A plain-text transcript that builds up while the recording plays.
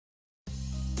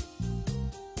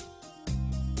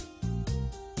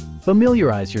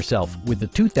Familiarize yourself with the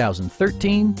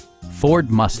 2013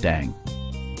 Ford Mustang.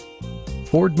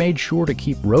 Ford made sure to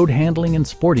keep road handling and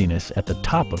sportiness at the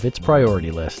top of its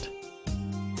priority list.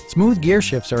 Smooth gear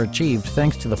shifts are achieved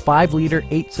thanks to the 5-liter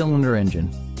 8-cylinder engine,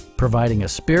 providing a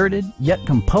spirited yet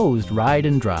composed ride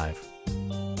and drive.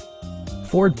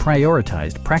 Ford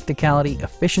prioritized practicality,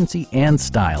 efficiency, and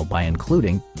style by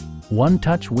including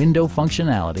one-touch window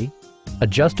functionality,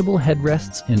 adjustable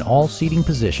headrests in all seating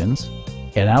positions,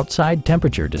 an outside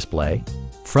temperature display,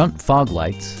 front fog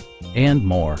lights, and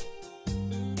more.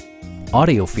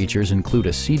 Audio features include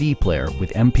a CD player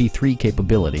with MP3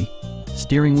 capability,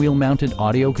 steering wheel mounted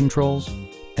audio controls,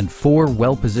 and 4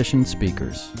 well-positioned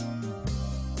speakers.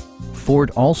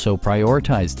 Ford also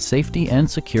prioritized safety and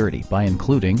security by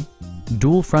including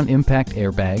dual front impact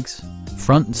airbags,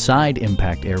 front and side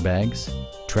impact airbags,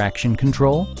 traction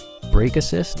control, brake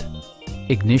assist,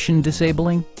 ignition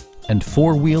disabling, and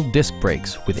 4-wheel disc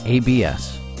brakes with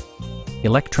ABS.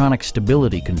 Electronic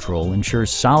stability control ensures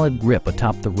solid grip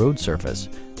atop the road surface,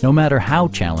 no matter how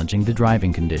challenging the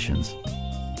driving conditions.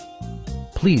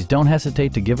 Please don't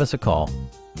hesitate to give us a call.